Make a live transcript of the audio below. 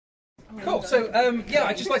Cool. So yeah,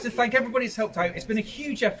 I'd just like to thank everybody who's helped out. It's been a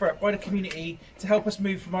huge effort by the community to help us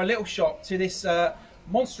move from our little shop to this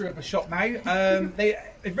monster of a shop now.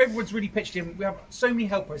 Everyone's really pitched in. We have so many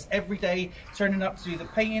helpers every day turning up to do the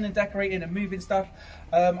painting and decorating and moving stuff.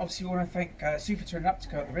 Obviously, we want to thank Sue for turning up to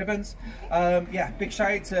cut the ribbons. Yeah, big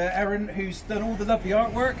shout out to Erin, who's done all the lovely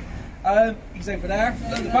artwork. He's over there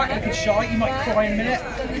in the back looking shy. He might cry in a minute.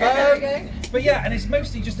 But yeah, and it's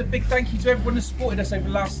mostly just a big thank you to everyone who's supported us over the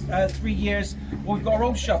last 3 years. Well, we've got our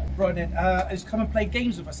old shop running, who's come and played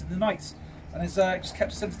games with us in the nights, and has just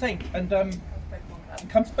kept us entertained. And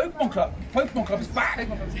come to Pokemon Club. Pokemon Club is back.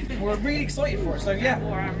 We're really excited for it. So yeah,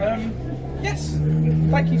 yes,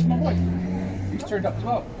 thank you to my wife, who's turned up as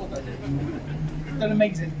well. Done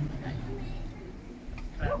amazing.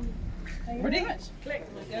 Ready?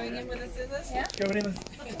 Going in with the scissors? Yeah. Going in with...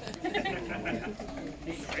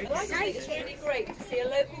 I think it's really great to see a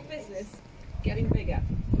local business getting bigger,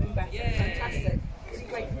 doing better. Yay. Fantastic. Really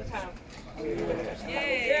great for the town. Yay.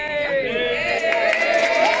 Yay.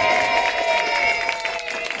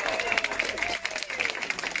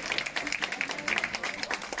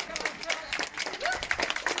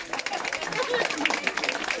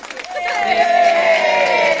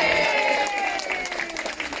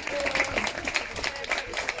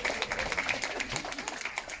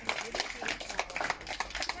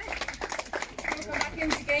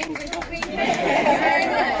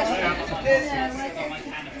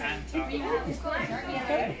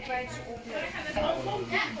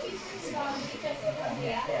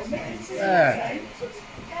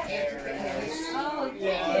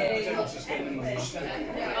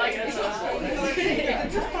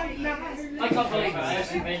 I can't believe it.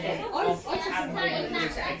 I've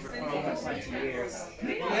been for 20 years.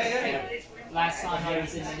 Last time I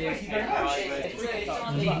was in the newspaper,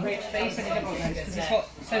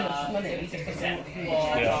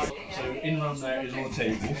 Yeah. So in room there is all the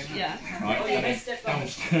tables. Yeah. Right. And then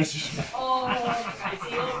downstairs is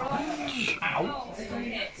Ow.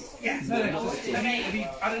 Yeah, have you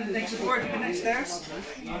added an extra word in the next stairs?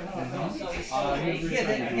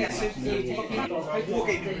 Yeah, so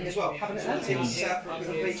wargaming as well. Having it on the table set for a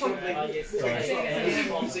So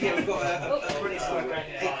yeah, we've got a brilliant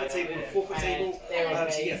 8-foot table and a 4-foot table. So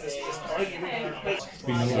yeah, there's plenty of room for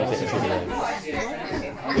space. been a little bit of trouble.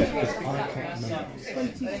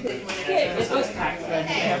 It was packed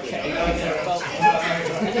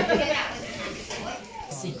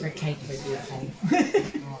secret cake with your home.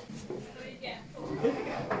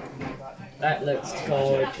 That looks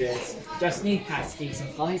gorgeous. Just need pasties and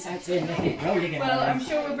flies out in the rolling in. Well, I'm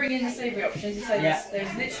sure we'll bring in the savoury options. So yeah.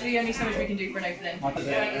 There's literally only so much we can do for an opening.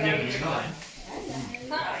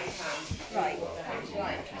 Right.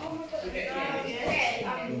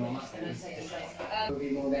 Would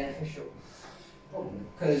be more beneficial.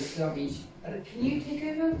 Because can you take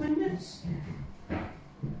over windows?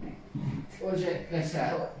 Or is it let's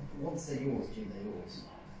say once they're yours, Jim, they're yours.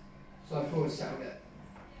 So I forward Saturday.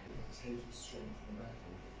 Total strength in the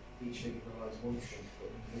battle. Each figure provides one strength for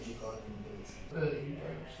individual guiding ability.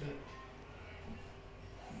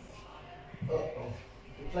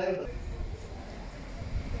 You play with them.